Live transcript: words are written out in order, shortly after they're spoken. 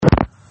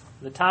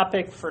The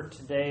topic for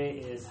today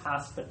is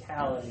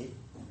hospitality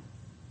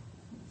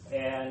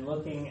and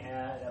looking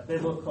at a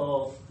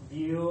biblical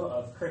view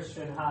of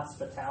Christian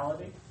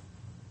hospitality.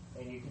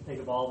 And you can think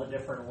of all the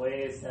different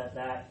ways that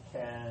that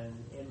can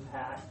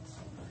impact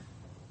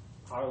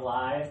our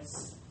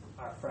lives,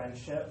 our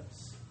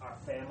friendships, our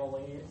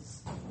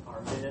families,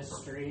 our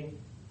ministry,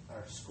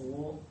 our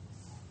school.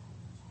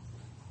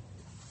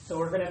 So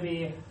we're going to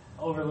be,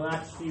 over the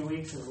next few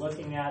weeks, is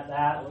looking at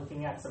that,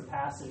 looking at some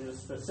passages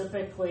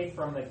specifically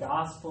from the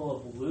Gospel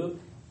of Luke.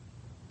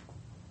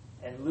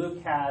 And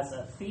Luke has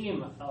a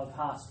theme of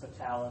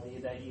hospitality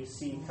that you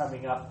see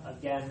coming up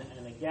again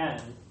and again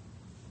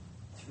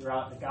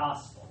throughout the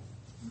Gospel.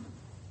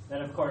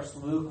 Then, of course,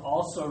 Luke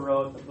also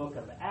wrote the book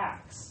of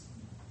Acts.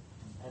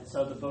 And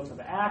so the book of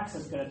Acts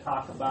is going to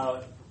talk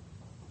about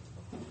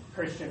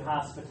Christian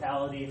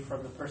hospitality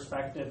from the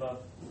perspective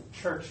of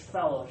church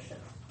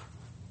fellowship.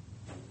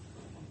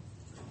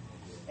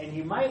 And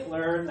you might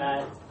learn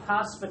that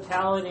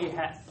hospitality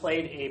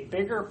played a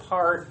bigger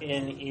part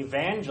in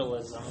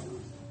evangelism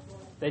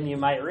than you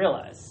might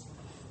realize.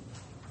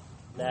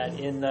 That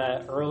in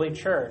the early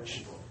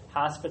church,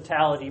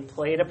 hospitality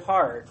played a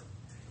part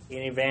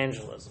in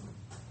evangelism.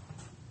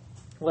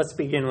 Let's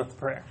begin with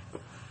prayer.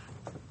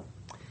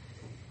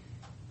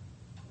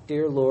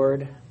 Dear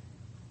Lord,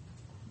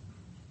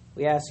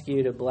 we ask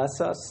you to bless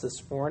us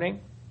this morning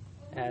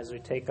as we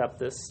take up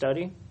this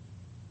study.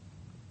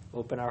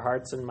 Open our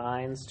hearts and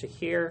minds to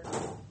hear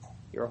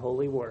your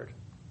holy word.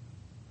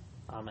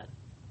 Amen.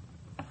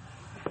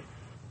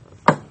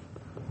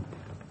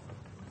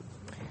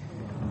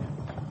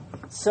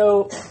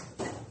 So,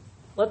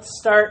 let's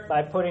start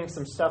by putting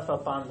some stuff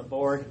up on the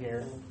board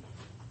here.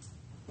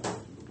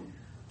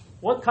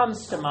 What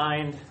comes to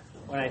mind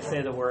when I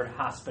say the word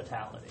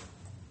hospitality?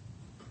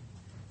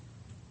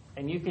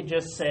 And you could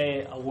just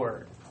say a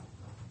word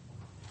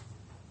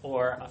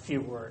or a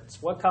few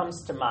words. What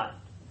comes to mind?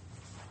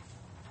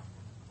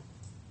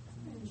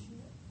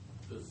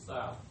 The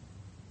South.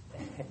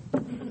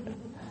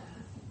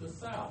 The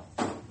South.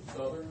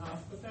 Southern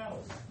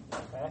hospitality.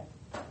 Okay.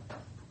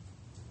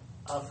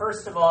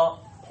 First of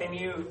all, can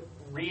you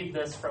read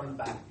this from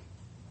the back?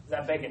 Is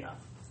that big enough?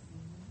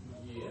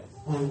 Yes.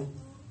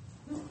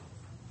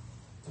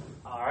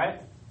 All right.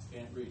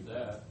 Can't read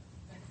that.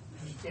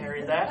 You can't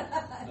read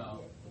that?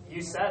 No.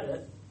 You said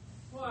it.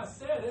 Well, I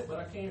said it, but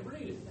I can't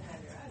read it.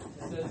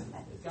 It says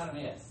it's got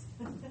an S.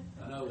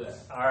 I know that.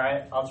 All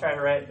right. I'll try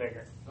to write it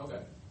bigger. Okay.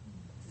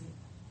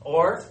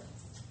 Or,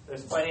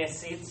 there's plenty of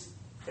seats.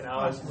 You can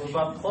always move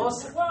up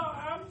closer. Well,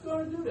 I'm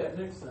going to do that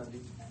next Sunday.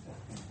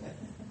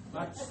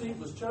 My seat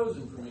was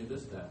chosen for me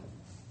this time.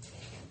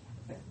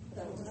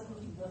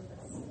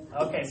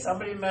 Okay,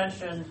 somebody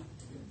mentioned...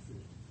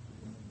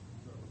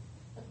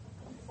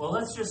 Well,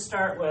 let's just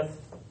start with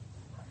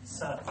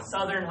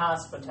Southern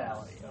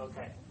hospitality.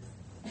 Okay.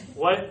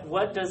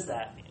 What does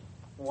that mean?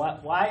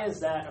 Why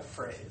is that a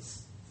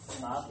phrase?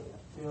 Bob?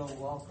 Feel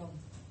welcome.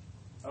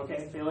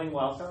 Okay, feeling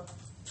welcome.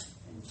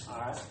 All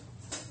right.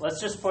 Let's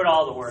just put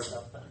all the words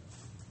up then.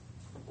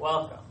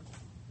 Welcome.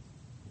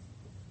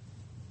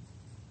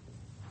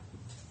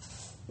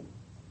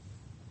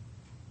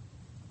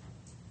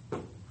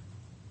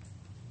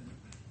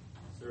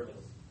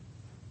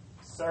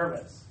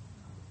 Service.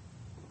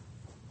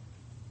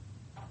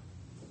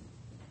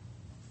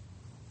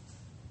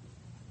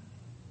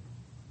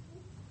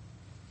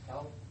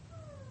 Help.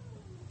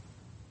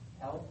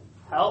 Help.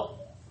 Help.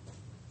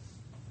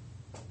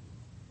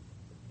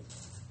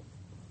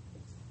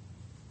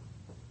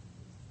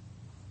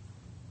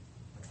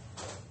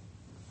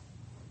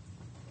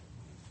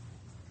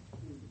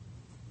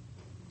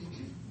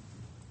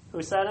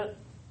 Who said it?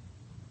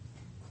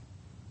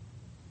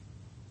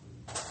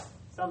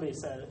 Somebody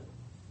said it.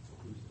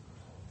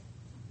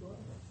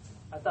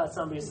 I thought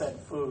somebody said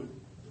food.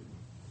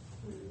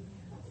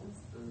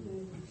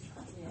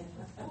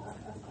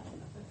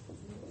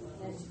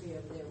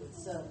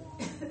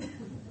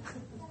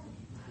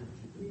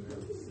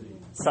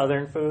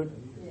 Southern food?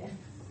 Yeah.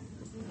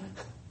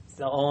 It's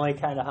the only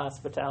kind of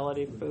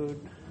hospitality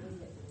food.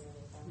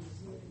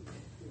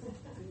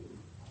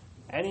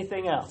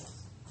 Anything else?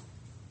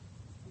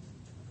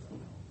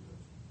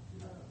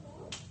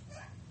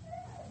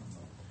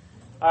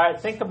 All right,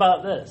 think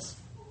about this.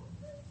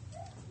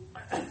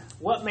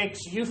 What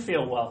makes you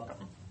feel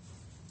welcome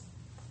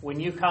when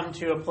you come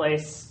to a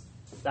place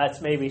that's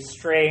maybe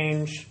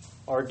strange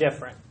or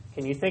different?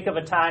 Can you think of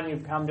a time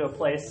you've come to a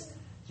place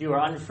you were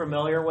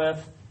unfamiliar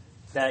with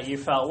that you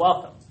felt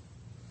welcome?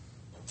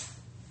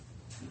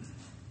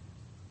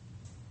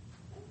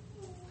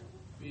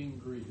 Being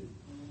greeted.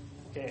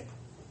 Okay.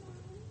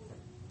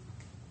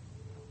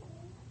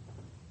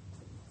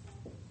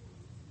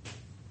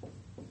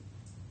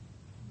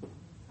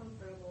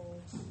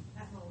 Comfortable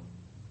at home.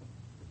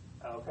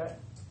 Okay.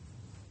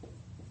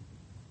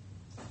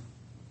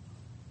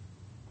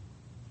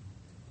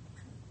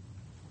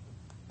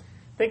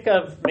 Think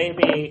of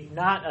maybe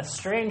not a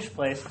strange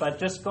place, but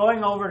just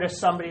going over to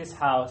somebody's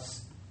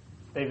house.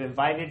 They've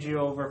invited you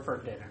over for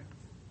dinner.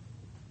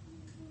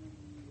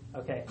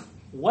 Okay.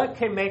 What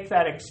can make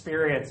that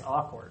experience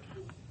awkward?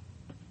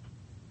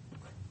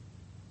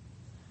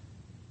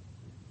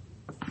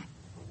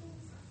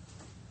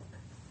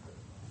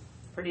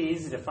 Pretty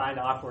easy to find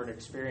awkward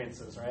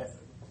experiences, right?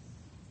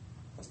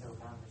 No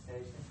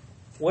conversation.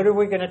 What are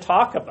we going to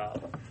talk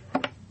about?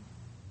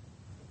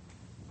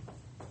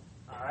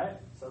 All right,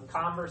 so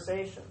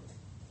conversation.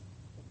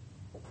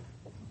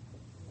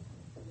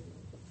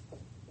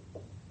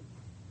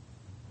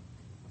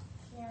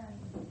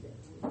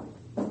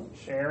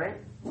 Sharing.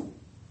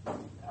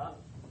 Yeah.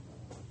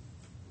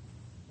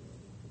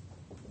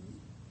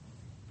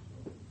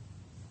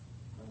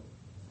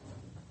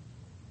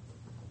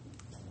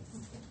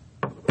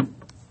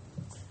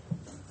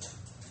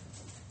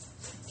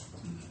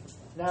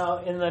 Now,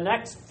 in the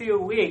next few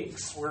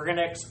weeks, we're going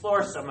to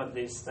explore some of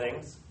these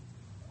things.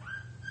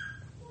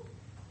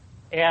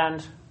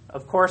 And,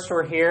 of course,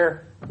 we're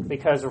here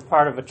because we're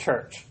part of a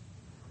church.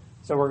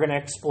 So we're going to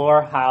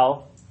explore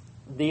how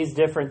these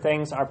different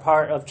things are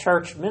part of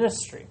church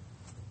ministry.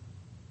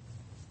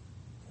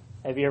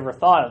 Have you ever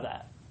thought of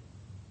that?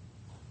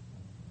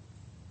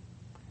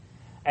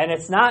 And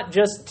it's not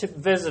just to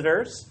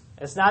visitors.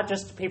 It's not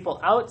just to people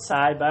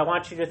outside, but I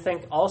want you to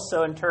think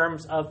also in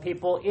terms of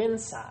people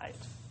inside.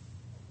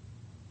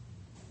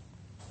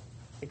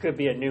 It could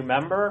be a new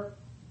member.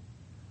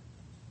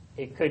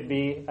 It could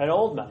be an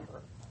old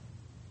member.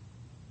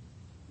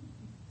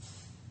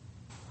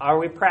 Are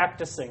we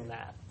practicing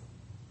that?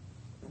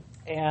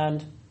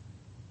 And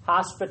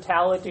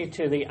hospitality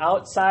to the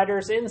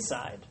outsiders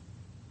inside.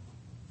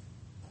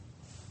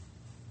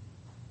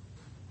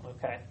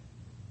 Okay.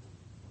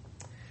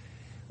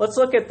 Let's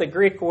look at the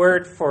Greek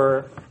word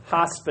for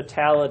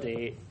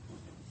hospitality.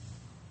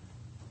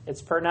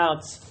 It's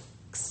pronounced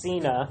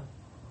xena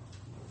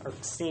or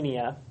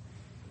xenia.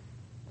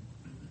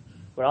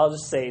 But I'll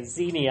just say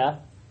xenia,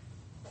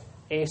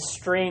 a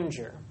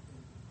stranger.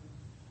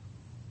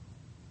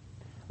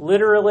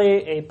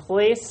 Literally a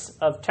place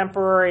of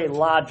temporary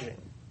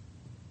lodging.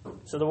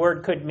 So the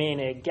word could mean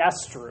a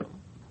guest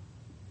room.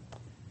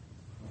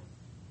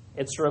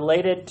 It's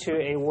related to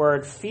a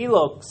word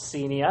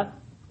philoxenia,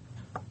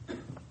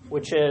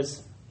 which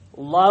is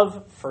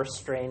love for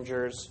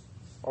strangers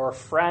or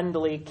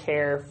friendly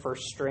care for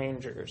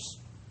strangers.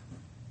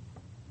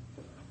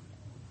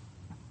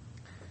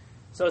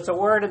 So it's a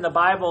word in the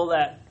Bible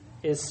that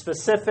is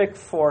specific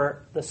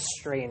for the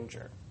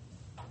stranger,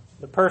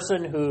 the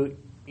person who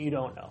you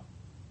don't know.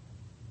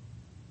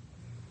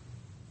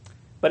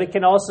 But it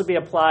can also be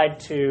applied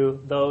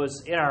to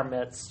those in our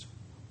midst.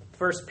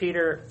 1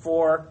 Peter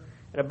 4,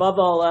 and above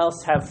all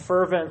else, have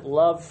fervent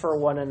love for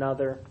one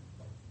another,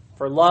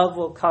 for love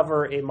will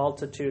cover a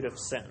multitude of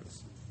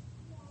sins.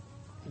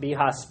 Be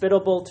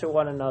hospitable to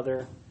one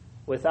another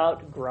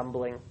without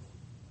grumbling.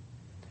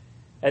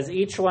 As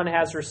each one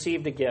has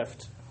received a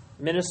gift,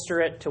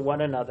 minister it to one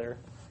another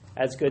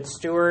as good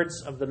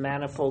stewards of the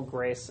manifold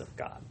grace of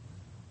God.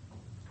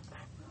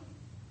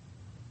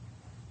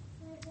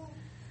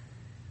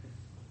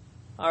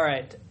 All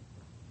right.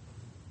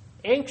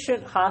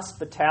 Ancient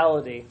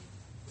hospitality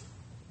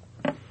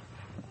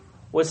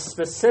was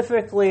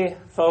specifically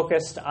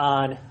focused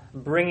on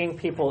bringing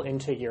people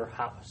into your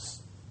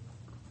house.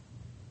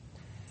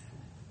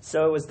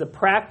 So it was the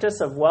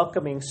practice of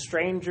welcoming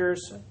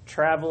strangers,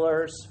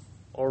 travelers,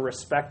 or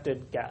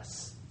respected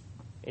guests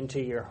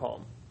into your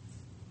home.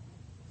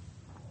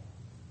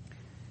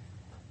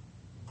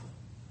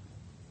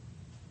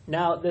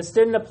 Now, this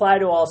didn't apply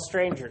to all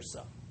strangers,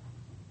 though.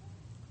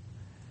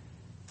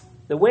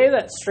 The way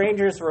that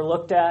strangers were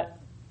looked at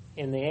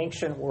in the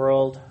ancient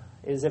world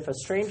is if a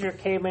stranger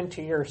came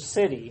into your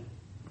city,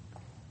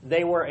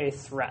 they were a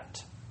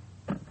threat.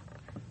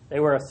 They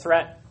were a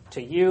threat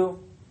to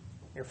you,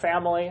 your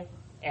family,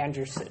 and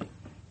your city.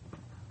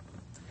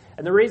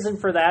 And the reason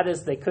for that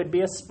is they could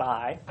be a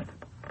spy.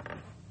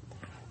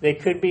 They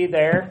could be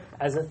there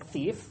as a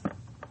thief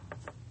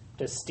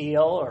to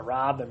steal or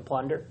rob and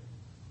plunder.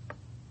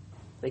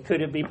 They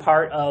could be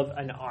part of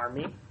an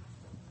army.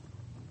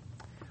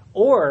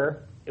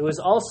 Or it was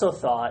also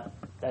thought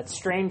that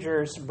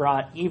strangers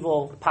brought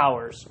evil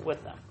powers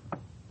with them.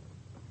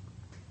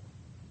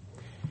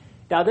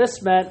 Now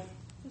this meant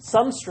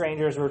some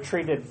strangers were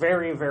treated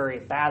very, very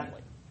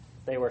badly.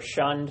 They were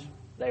shunned.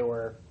 They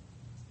were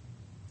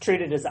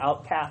treated as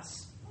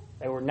outcasts.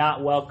 They were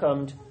not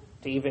welcomed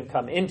to even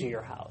come into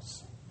your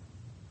house.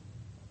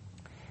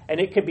 And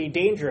it could be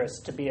dangerous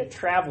to be a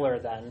traveler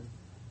then,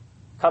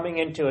 coming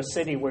into a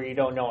city where you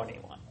don't know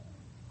anyone.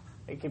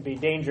 It could be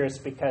dangerous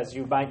because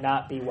you might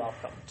not be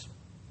welcomed.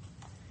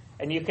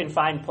 And you can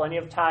find plenty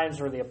of times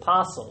where the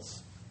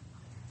apostles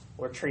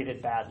were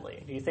treated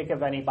badly. Do you think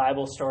of any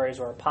Bible stories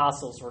where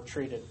apostles were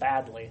treated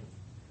badly?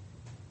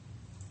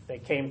 They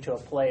came to a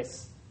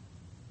place.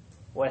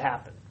 What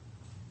happened?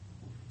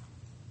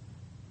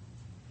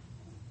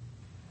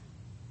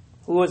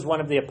 Who was one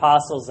of the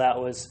apostles that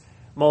was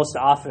most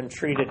often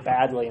treated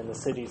badly in the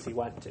cities he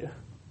went to?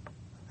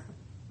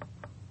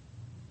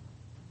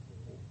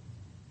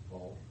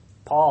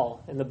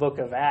 Paul, in the book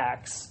of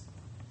Acts,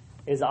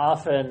 is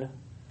often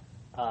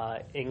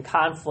in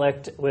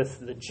conflict with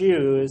the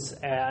Jews,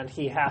 and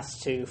he has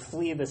to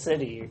flee the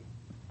city,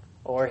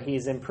 or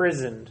he's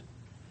imprisoned,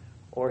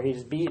 or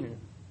he's beaten.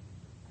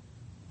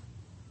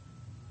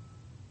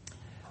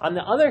 On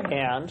the other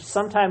hand,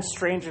 sometimes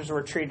strangers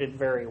were treated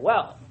very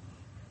well.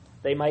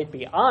 They might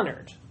be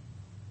honored.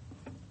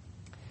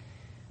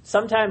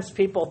 Sometimes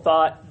people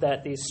thought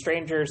that these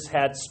strangers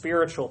had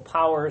spiritual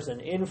powers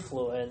and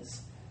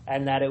influence,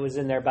 and that it was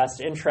in their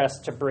best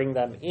interest to bring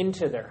them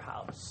into their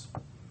house.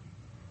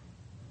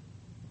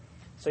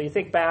 So you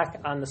think back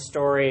on the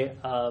story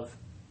of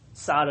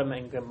Sodom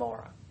and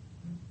Gomorrah.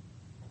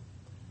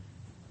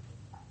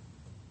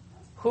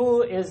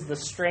 Who is the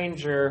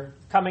stranger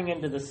coming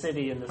into the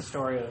city in the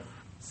story of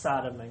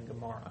Sodom and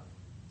Gomorrah?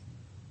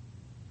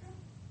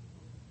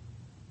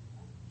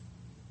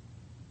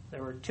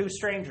 There were two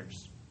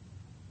strangers.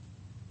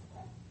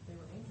 They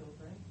were angels,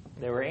 right?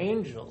 They were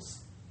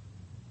angels.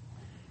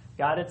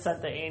 God had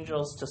sent the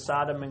angels to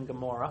Sodom and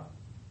Gomorrah.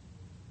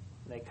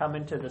 They come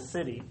into the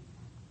city.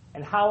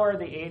 And how are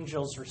the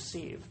angels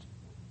received?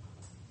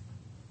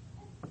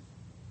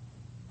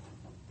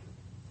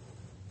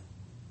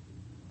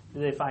 Do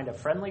they find a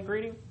friendly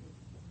greeting?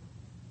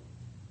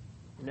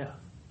 No.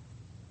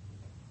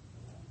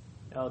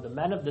 No, the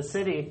men of the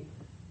city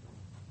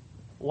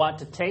want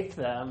to take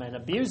them and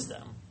abuse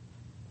them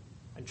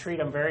and treat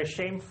them very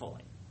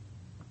shamefully.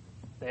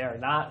 They are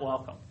not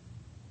welcome.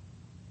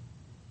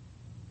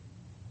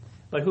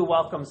 But who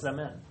welcomes them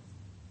in?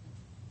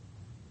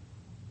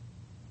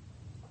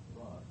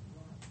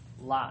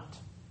 Lot.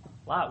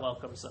 Lot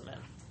welcomes them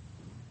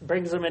in.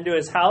 Brings them into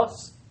his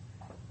house,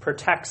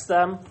 protects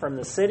them from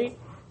the city.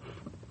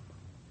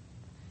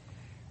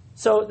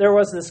 So there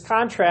was this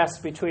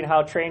contrast between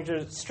how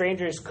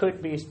strangers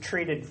could be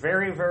treated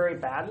very, very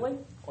badly,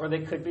 or they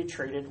could be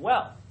treated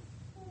well.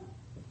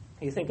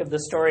 You think of the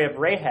story of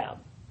Rahab.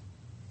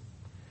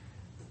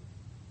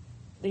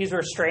 These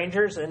were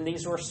strangers and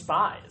these were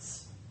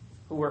spies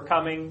who were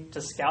coming to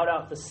scout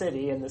out the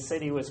city, and the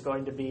city was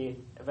going to be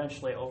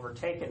eventually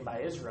overtaken by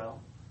Israel.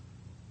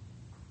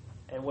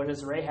 And what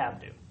does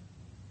Rahab do?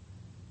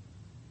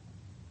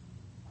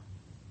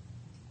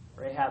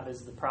 Rahab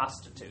is the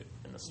prostitute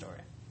in the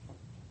story.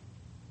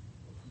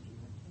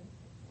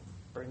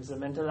 Brings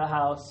them into the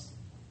house,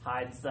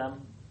 hides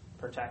them,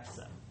 protects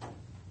them.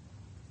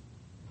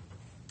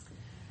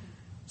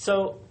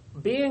 So,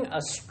 being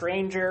a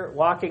stranger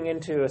walking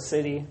into a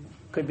city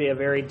could be a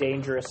very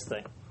dangerous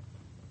thing.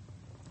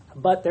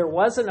 But there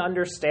was an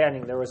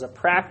understanding, there was a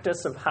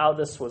practice of how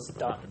this was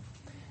done.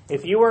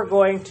 If you were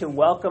going to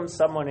welcome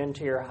someone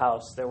into your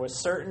house, there were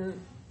certain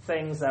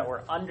things that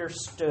were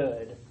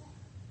understood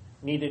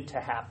needed to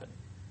happen.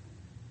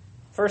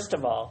 First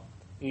of all,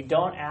 you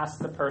don't ask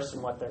the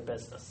person what their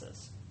business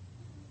is.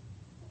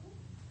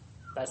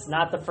 That's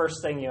not the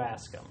first thing you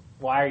ask them.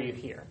 Why are you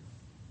here?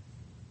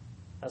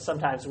 Now,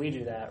 sometimes we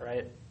do that,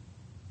 right?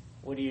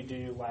 What do you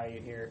do? Why are you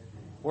here?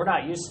 We're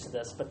not used to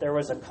this, but there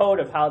was a code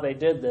of how they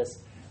did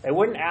this. They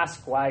wouldn't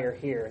ask why you're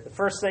here. The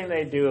first thing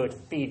they'd do is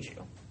feed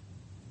you.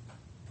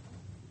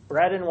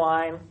 Bread and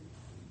wine,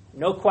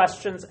 no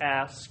questions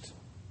asked.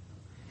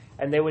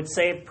 And they would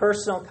save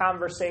personal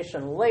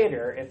conversation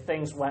later if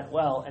things went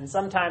well. And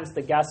sometimes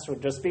the guests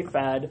would just be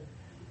fed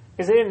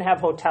because they didn't have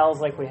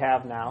hotels like we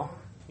have now.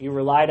 You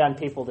relied on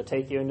people to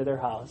take you into their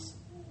house.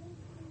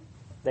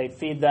 They'd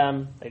feed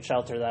them, they'd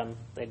shelter them,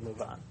 they'd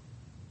move on.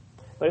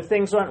 But if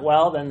things went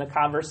well, then the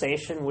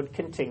conversation would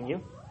continue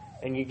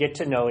and you get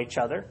to know each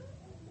other.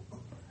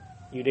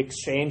 You'd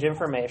exchange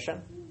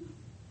information.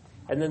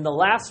 And then the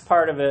last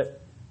part of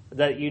it,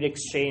 that you'd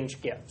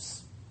exchange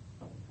gifts.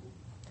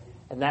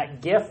 And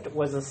that gift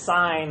was a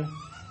sign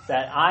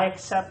that I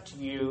accept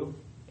you,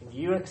 and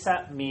you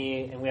accept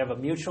me, and we have a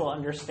mutual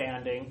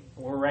understanding,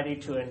 and we're ready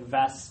to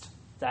invest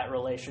that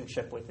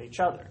relationship with each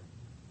other.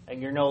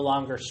 And you're no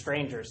longer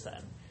strangers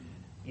then.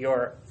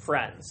 You're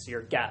friends,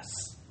 you're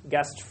guests.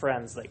 Guest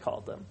friends, they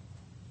called them.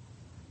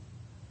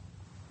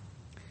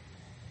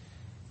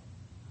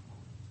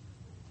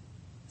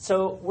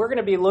 So we're going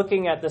to be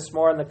looking at this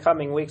more in the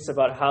coming weeks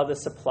about how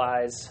this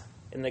applies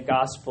in the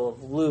Gospel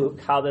of Luke,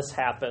 how this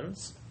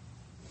happens.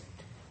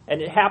 And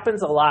it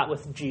happens a lot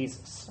with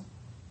Jesus.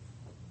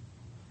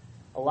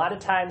 A lot of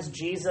times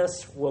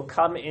Jesus will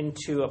come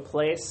into a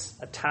place,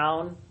 a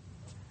town,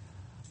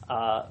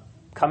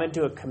 come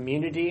into a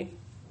community,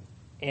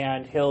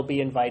 and he'll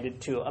be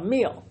invited to a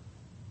meal.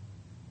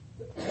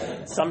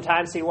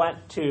 Sometimes he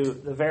went to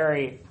the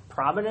very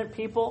prominent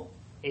people,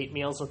 ate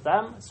meals with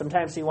them.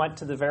 Sometimes he went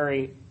to the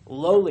very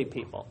lowly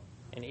people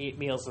and ate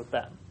meals with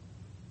them.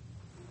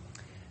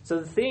 So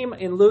the theme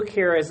in Luke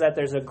here is that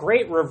there's a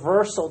great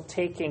reversal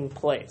taking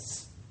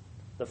place.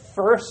 The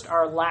first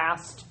are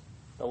last,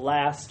 the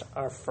last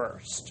are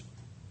first.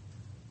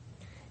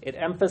 It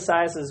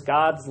emphasizes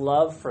God's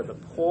love for the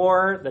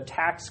poor, the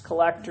tax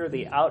collector,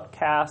 the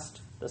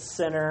outcast, the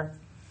sinner,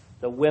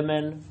 the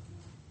women,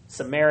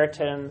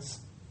 Samaritans,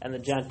 and the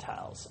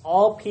Gentiles.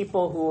 All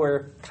people who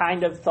were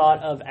kind of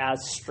thought of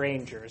as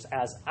strangers,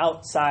 as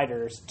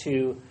outsiders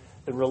to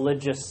the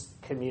religious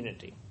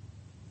community.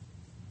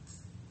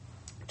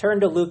 turn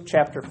to Luke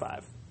chapter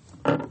 5.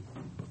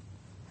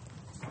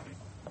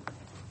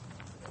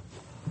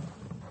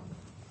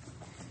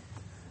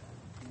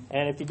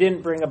 And if you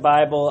didn't bring a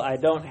Bible, I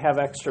don't have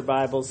extra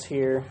Bibles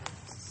here.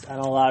 I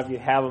know a lot of you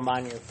have them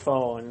on your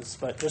phones,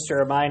 but just a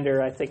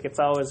reminder, I think it's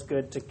always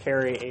good to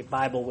carry a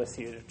Bible with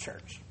you to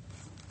church.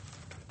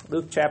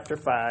 Luke chapter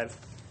 5,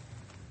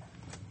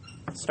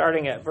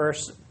 starting at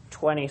verse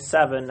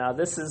 27. Now,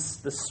 this is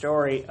the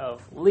story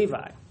of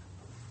Levi.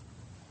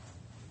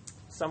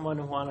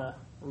 Someone want to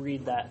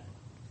read that?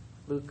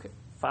 Luke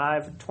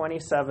 5,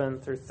 27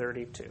 through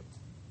 32.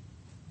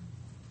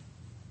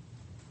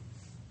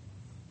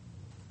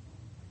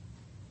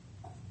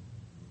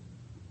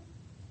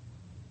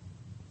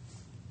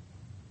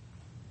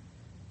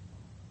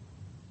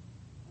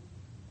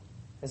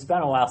 It's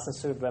been a while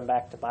since we've been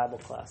back to Bible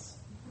class.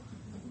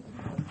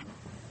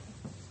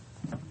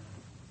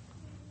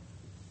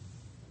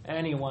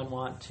 Anyone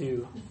want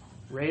to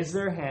raise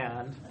their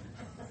hand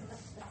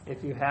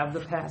if you have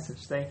the passage?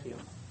 Thank you.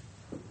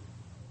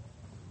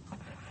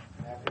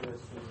 After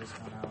this, Jesus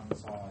went out and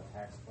saw a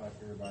tax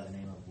collector by the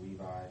name of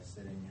Levi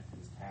sitting at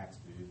his tax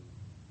booth.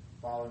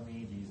 "Follow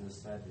me,"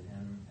 Jesus said to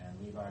him, and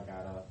Levi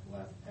got up,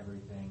 left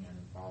everything, and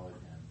followed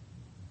him.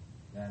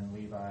 Then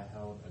Levi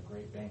held a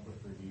great banquet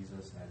for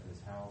Jesus at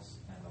his house,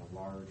 and a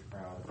large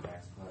crowd of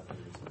tax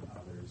collectors and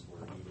others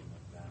were eating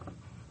with them.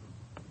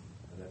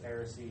 The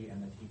Pharisee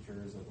and the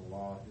teachers of the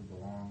law who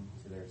belonged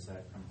to their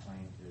sect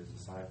complained to his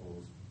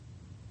disciples,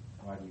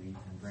 "Why do you eat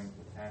and drink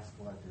with tax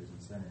collectors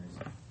and sinners?"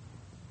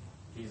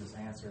 Jesus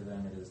answered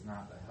them, "It is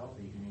not the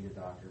healthy who need a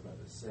doctor,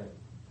 but the sick.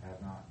 I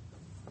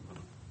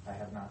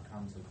have not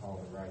come to call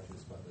the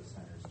righteous, but the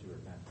sinners to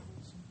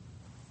repentance."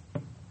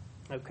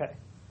 Okay.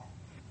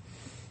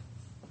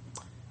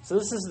 So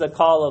this is the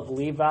call of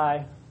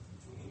Levi,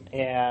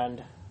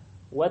 and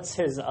what's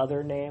his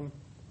other name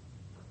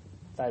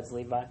besides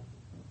Levi?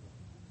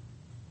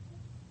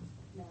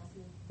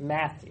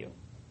 Matthew.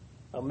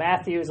 Well,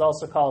 Matthew is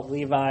also called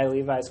Levi.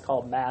 Levi is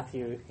called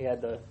Matthew. He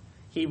had the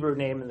Hebrew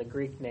name and the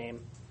Greek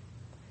name.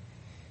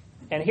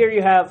 And here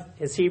you have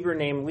his Hebrew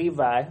name,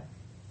 Levi.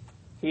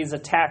 He's a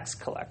tax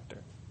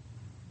collector.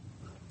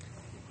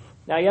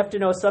 Now you have to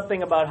know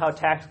something about how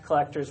tax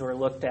collectors were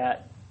looked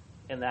at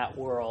in that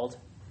world.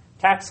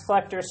 Tax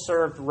collectors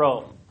served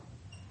Rome.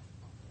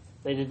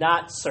 They did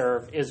not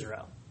serve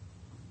Israel.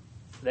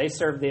 They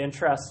served the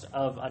interest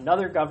of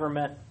another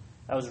government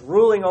that was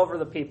ruling over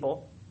the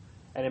people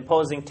and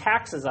imposing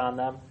taxes on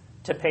them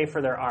to pay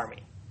for their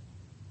army.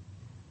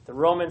 The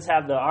Romans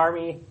have the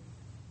army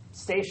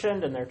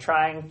stationed, and they're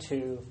trying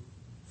to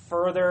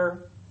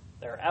further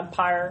their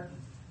empire,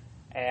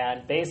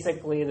 and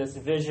basically this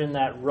vision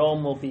that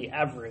Rome will be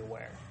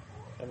everywhere.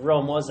 And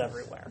Rome was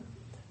everywhere.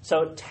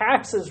 So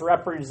taxes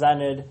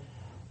represented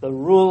the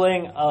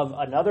ruling of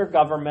another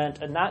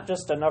government, and not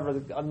just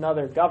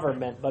another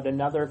government, but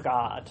another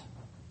god.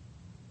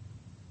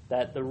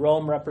 That the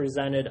Rome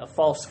represented a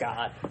false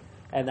god,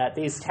 and that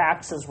these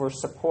taxes were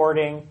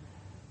supporting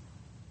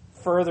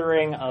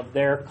furthering of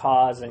their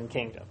cause and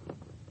kingdom.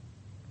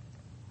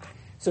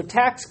 So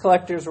tax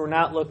collectors were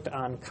not looked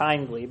on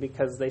kindly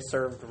because they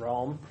served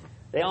Rome.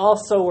 They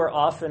also were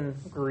often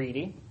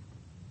greedy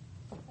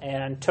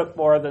and took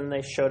more than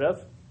they should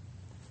have,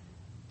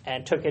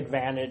 and took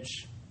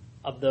advantage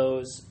of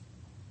those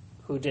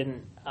who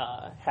didn't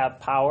have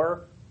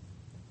power,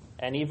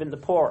 and even the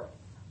poor.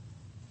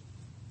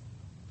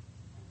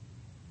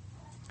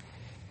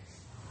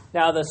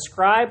 Now the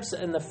scribes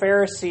and the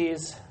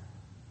Pharisees,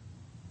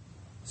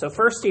 so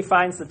first he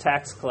finds the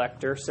tax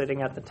collector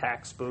sitting at the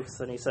tax booth,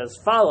 and he says,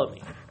 "Follow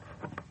me."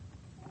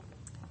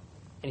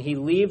 And he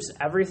leaves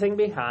everything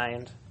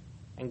behind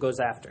and goes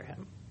after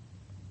him.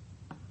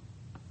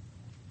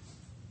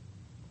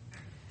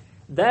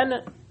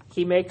 Then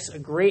he makes a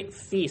great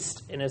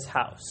feast in his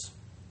house.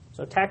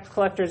 So tax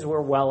collectors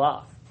were well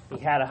off. He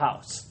had a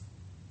house.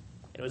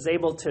 He was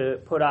able to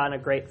put on a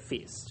great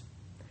feast.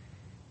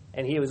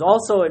 And he was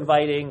also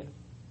inviting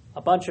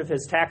a bunch of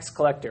his tax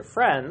collector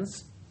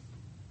friends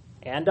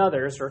and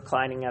others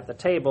reclining at the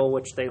table,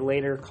 which they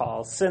later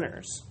call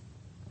sinners.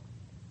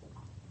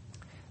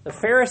 The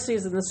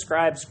Pharisees and the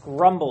scribes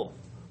grumble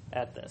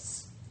at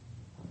this.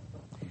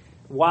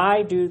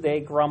 Why do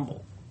they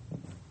grumble?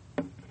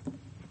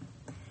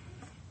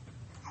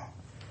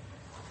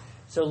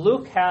 So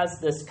Luke has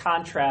this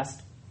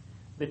contrast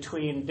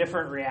between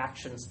different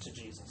reactions to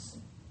Jesus.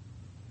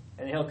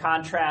 And he'll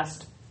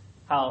contrast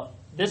how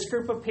this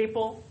group of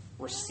people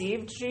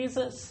received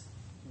Jesus,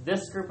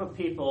 this group of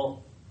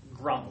people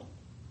grumbled.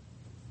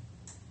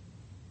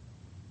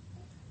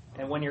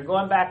 And when you're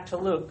going back to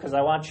Luke, because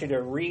I want you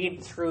to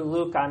read through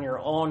Luke on your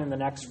own in the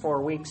next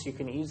 4 weeks, you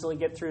can easily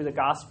get through the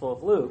Gospel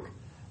of Luke.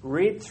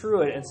 Read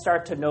through it and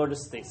start to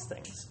notice these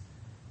things.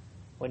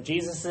 When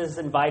Jesus is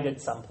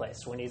invited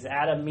someplace, when he's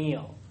at a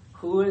meal,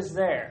 who is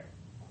there?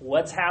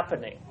 What's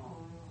happening?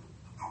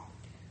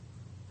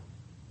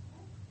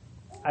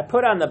 I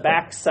put on the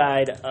back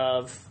side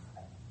of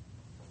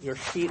your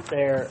sheet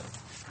there,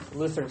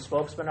 Lutheran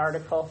Spokesman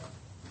article.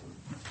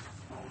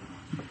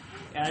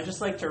 And I'd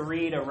just like to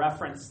read a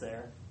reference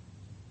there.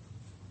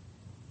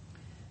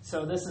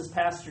 So this is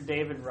Pastor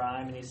David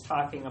Rhyme, and he's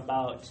talking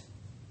about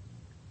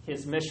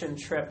his mission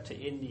trip to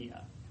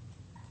India.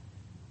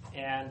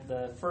 And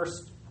the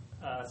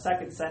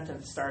second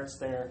sentence starts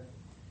there.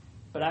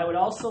 But I would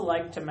also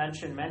like to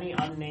mention many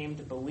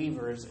unnamed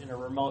believers in a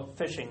remote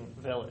fishing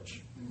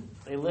village.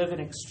 They live in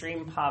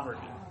extreme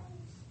poverty.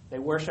 They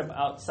worship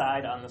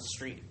outside on the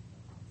street.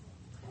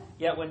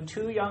 Yet when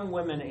 2 young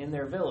women in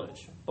their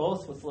village,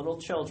 both with little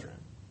children,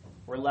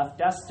 were left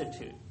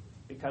destitute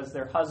because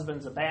their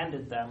husbands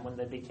abandoned them when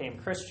they became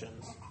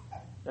Christians,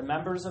 the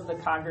members of the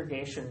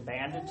congregation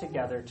banded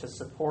together to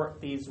support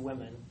these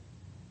women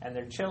and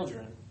their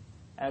children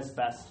as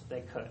best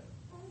they could.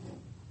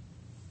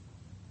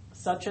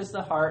 Such is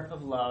the heart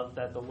of love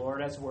that the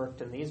Lord has worked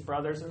in these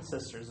brothers and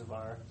sisters of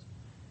ours.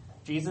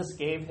 Jesus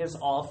gave his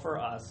all for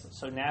us,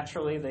 so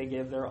naturally they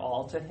give their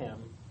all to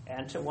him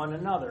and to one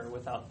another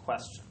without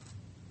question.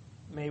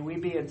 May we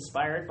be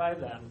inspired by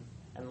them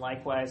and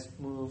likewise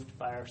moved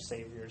by our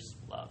Savior's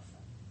love.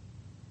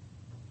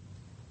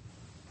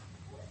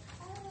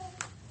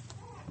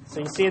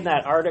 So you see in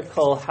that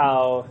article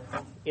how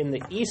in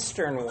the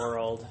Eastern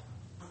world,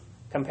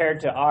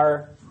 compared to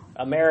our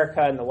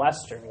America and the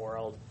Western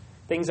world,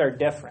 things are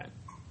different.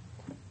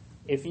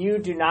 If you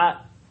do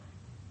not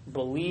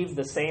believe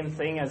the same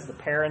thing as the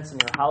parents in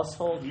your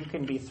household, you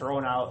can be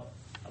thrown out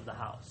of the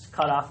house,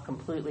 cut off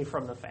completely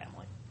from the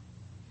family.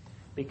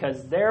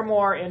 Because they're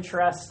more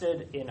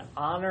interested in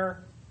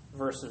honor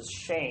versus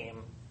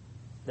shame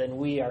than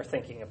we are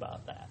thinking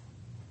about that.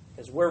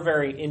 Because we're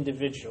very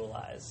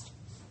individualized,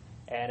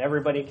 and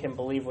everybody can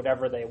believe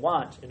whatever they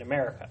want in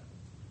America.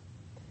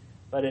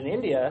 But in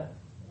India,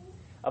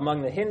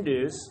 among the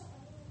Hindus,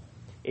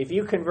 if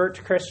you convert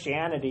to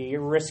Christianity,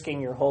 you're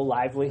risking your whole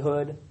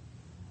livelihood.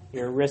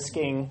 You're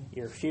risking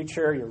your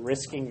future. You're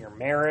risking your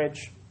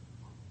marriage.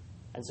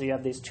 And so you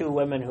have these 2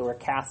 women who are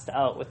cast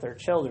out with their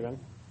children.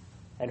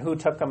 And who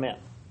took them in?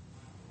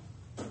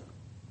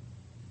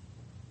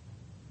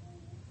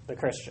 The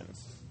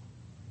Christians.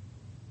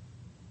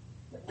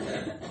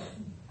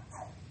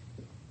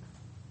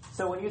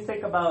 So when you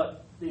think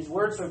about these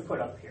words we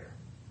put up here,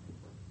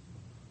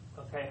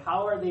 okay,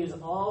 how are these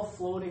all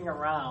floating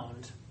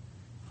around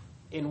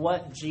in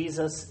what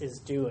Jesus is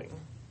doing,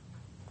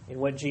 in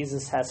what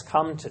Jesus has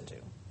come to do?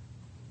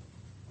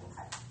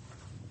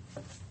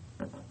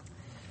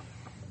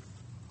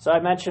 So I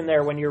mentioned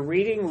there, when you're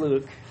reading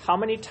Luke, how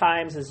many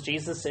times is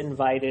Jesus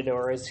invited,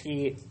 or is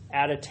he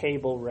at a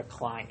table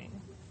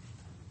reclining?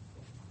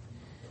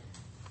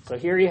 So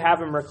here you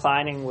have him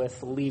reclining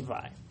with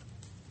Levi.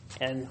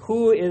 And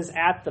who is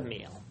at the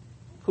meal?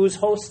 Who's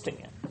hosting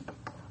it?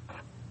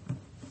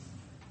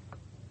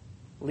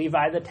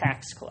 Levi the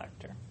tax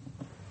collector.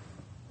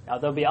 Now,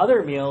 there'll be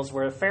other meals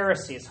where the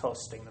Pharisee is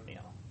hosting the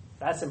meal.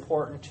 That's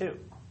important too.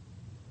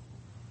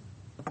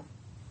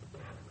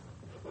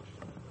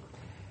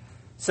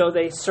 So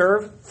they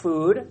serve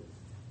food,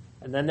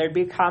 and then there'd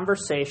be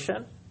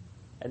conversation,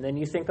 and then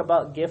you think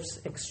about gifts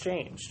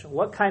exchanged.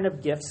 What kind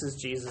of gifts is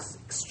Jesus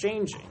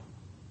exchanging?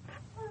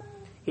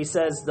 He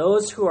says,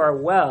 those who are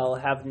well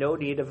have no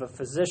need of a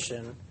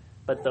physician,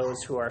 but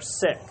those who are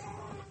sick.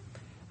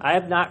 I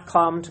have not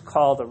come to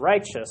call the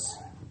righteous,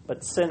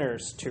 but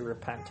sinners to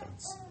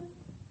repentance.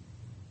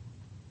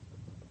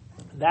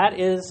 That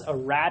is a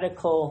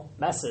radical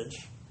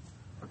message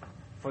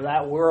for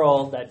that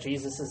world that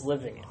Jesus is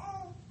living in.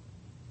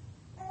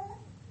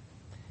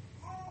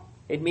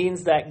 It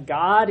means that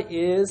God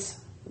is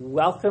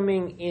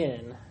welcoming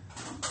in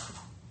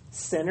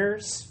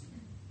sinners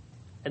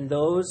and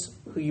those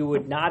who you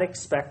would not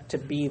expect to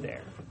be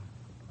there.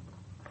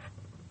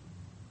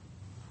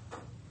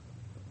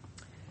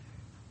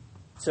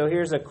 So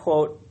here's a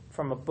quote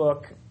from a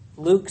book.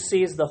 Luke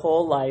sees the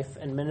whole life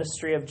and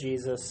ministry of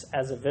Jesus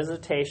as a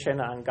visitation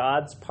on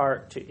God's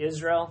part to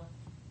Israel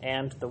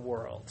and the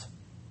world.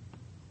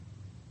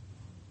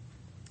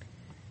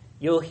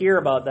 You'll hear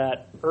about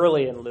that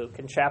early in Luke.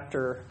 In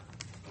chapter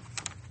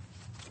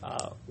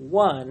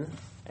 1,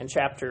 and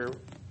chapter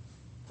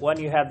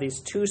 1, you have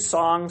these 2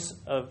 songs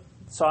of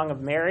Song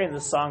of Mary and the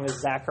Song of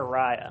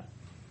Zechariah.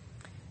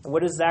 And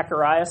what does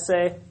Zechariah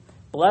say?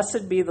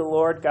 Blessed be the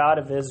Lord God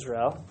of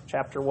Israel,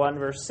 chapter 1,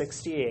 verse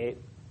 68,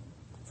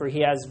 for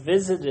he has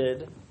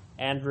visited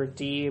and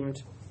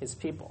redeemed his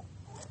people.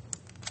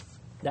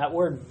 That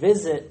word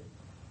visit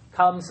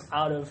comes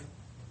out of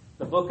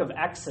the book of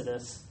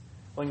Exodus,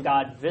 when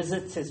God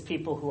visits his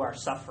people who are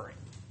suffering.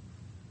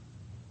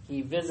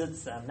 He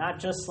visits them, not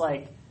just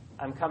like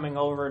I'm coming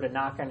over to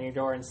knock on your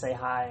door and say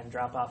hi and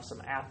drop off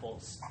some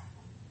apples,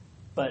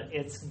 but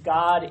it's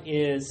God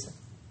is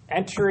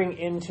entering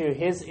into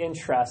his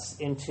interests,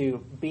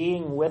 into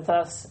being with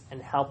us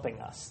and helping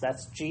us.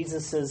 That's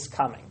Jesus'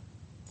 coming.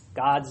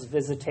 God's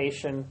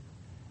visitation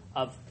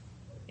of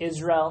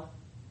Israel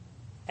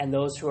and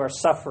those who are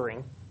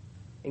suffering,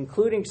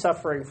 including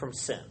suffering from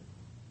sin.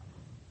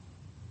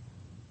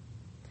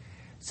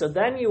 So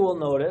then you will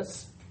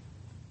notice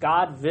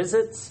God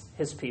visits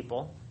his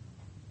people.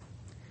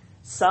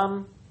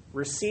 Some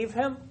receive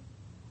him,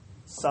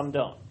 some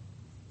don't.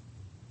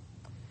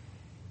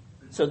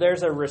 So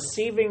there's a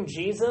receiving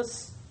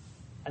Jesus,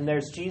 and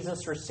there's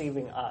Jesus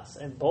receiving us.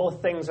 And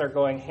both things are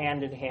going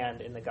hand in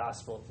hand in the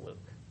Gospel of Luke.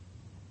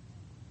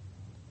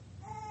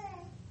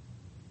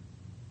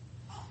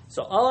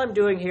 So all I'm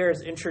doing here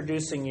is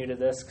introducing you to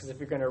this, because if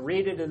you're going to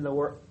read it in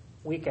the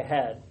week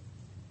ahead,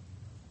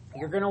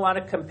 you're going to want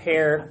to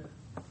compare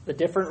the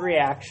different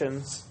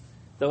reactions,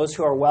 those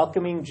who are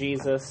welcoming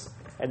Jesus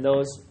and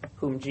those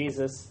whom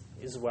Jesus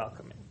is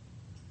welcoming.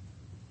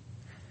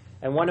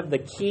 And one of the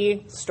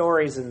key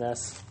stories in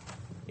this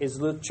is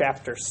Luke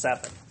chapter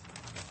 7.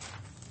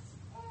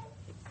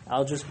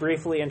 I'll just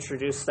briefly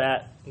introduce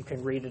that. You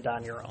can read it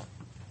on your own.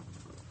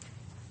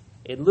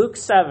 In Luke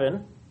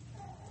 7,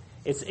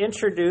 it's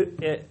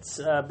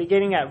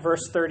beginning at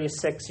verse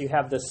 36. You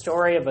have the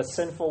story of a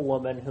sinful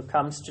woman who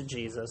comes to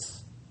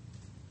Jesus.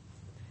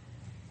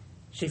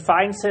 She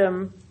finds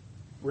him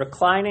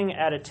reclining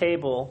at a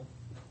table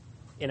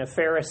in a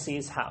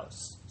Pharisee's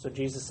house. So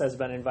Jesus has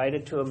been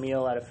invited to a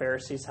meal at a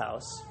Pharisee's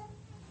house.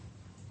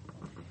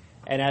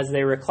 And as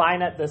they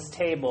recline at this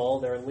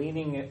table, they're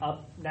leaning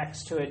up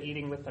next to it,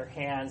 eating with their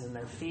hands, and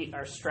their feet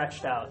are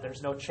stretched out.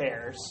 There's no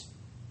chairs.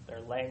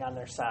 They're laying on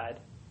their side.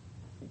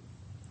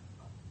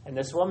 And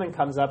this woman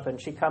comes up,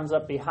 and she comes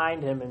up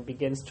behind him and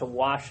begins to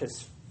wash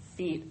his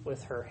feet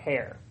with her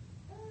hair.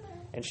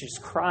 And she's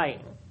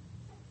crying.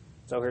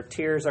 So her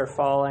tears are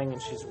falling,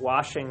 and she's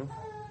washing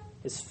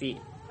his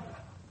feet.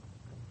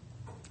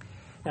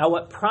 Now,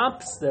 what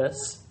prompts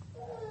this,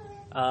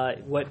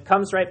 what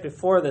comes right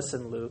before this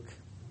in Luke,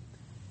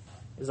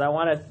 is I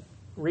want to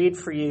read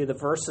for you the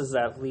verses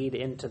that lead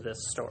into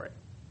this story.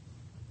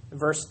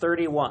 Verse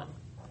 31.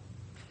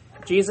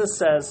 Jesus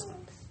says,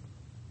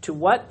 "To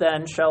what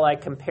then shall I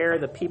compare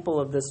the people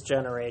of this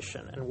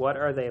generation, and what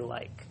are they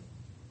like?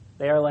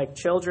 They are like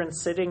children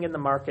sitting in the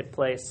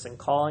marketplace and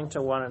calling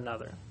to one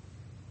another.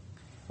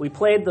 We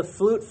played the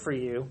flute for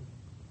you,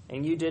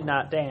 and you did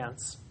not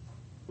dance.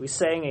 We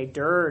sang a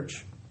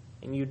dirge,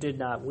 and you did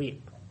not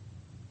weep.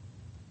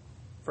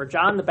 For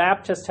John the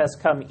Baptist has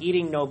come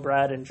eating no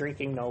bread and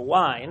drinking no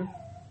wine,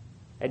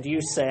 and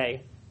you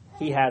say,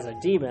 he has a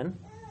demon.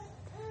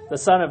 The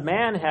Son of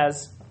Man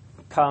has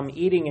come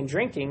eating and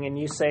drinking, and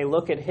you say,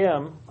 look at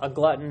him, a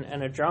glutton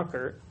and a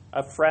drunkard,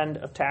 a friend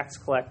of tax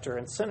collector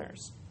and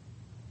sinners.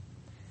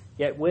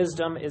 Yet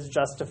wisdom is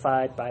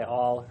justified by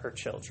all her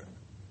children."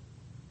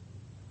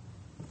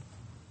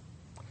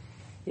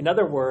 In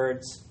other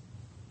words,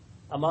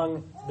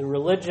 among the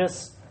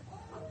religious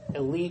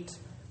elite,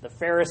 the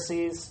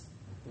Pharisees,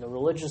 and the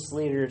religious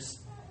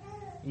leaders,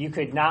 you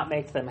could not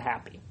make them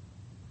happy.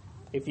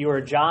 If you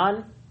were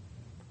John,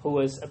 who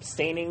was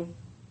abstaining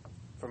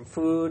from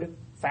food,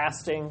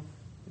 fasting,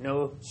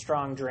 no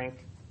strong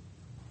drink,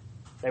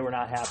 they were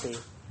not happy.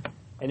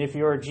 And if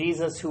you were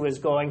Jesus, who was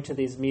going to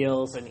these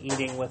meals and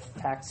eating with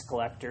tax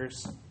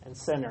collectors and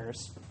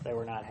sinners, they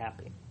were not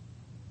happy.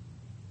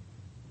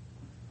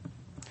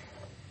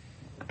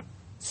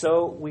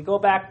 So we go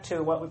back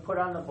to what we put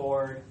on the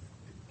board: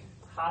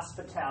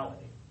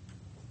 hospitality.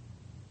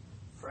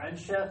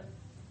 Friendship,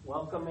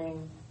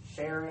 welcoming,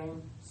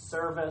 sharing,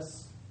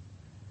 service,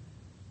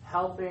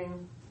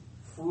 helping,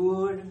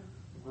 food,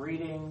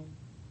 greeting,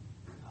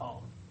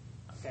 home.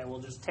 Okay,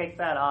 we'll just take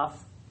that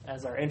off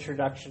as our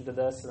introduction to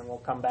this, and then we'll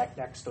come back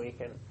next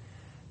week and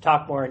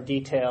talk more in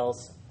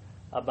details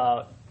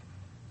about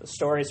the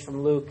stories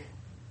from Luke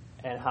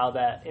and how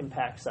that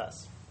impacts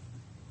us.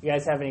 You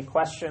guys have any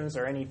questions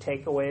or any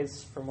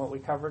takeaways from what we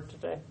covered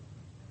today?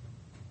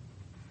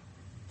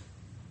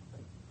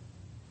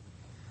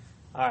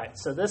 All right,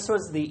 so this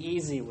was the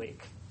easy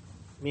week,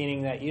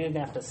 meaning that you didn't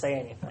have to say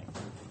anything.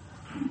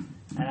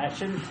 And I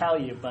shouldn't tell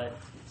you, but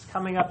it's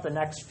coming up the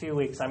next few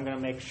weeks. I'm going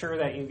to make sure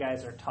that you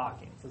guys are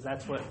talking, because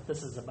that's what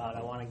this is about.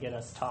 I want to get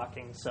us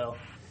talking. So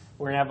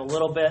we're going to have a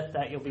little bit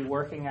that you'll be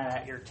working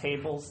at your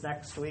tables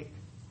next week.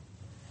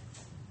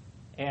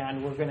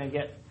 And we're going to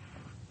get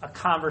a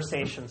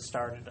conversation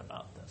started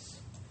about this.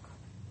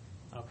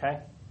 Okay?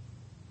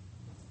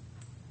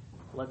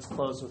 Let's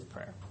close with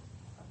prayer.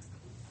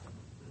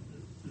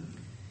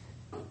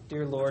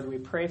 Dear Lord, we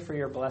pray for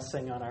your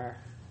blessing on our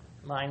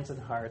minds and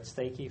hearts.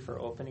 Thank you for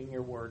opening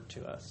your word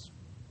to us.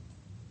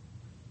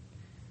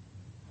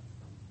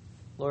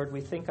 Lord,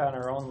 we think on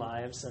our own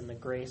lives and the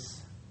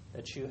grace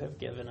that you have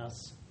given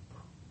us.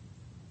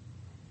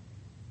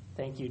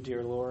 Thank you,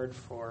 dear Lord,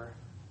 for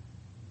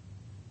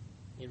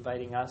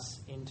inviting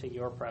us into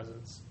your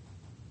presence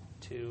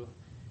to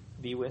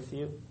be with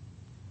you,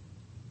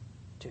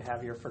 to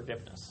have your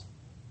forgiveness.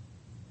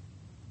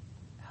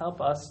 Help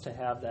us to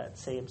have that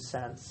same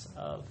sense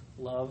of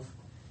love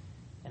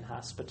and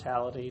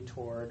hospitality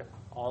toward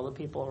all the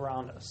people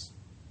around us,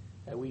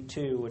 that we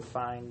too would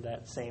find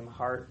that same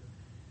heart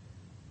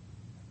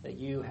that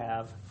you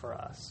have for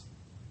us.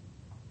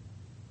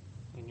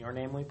 In your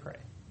name we pray.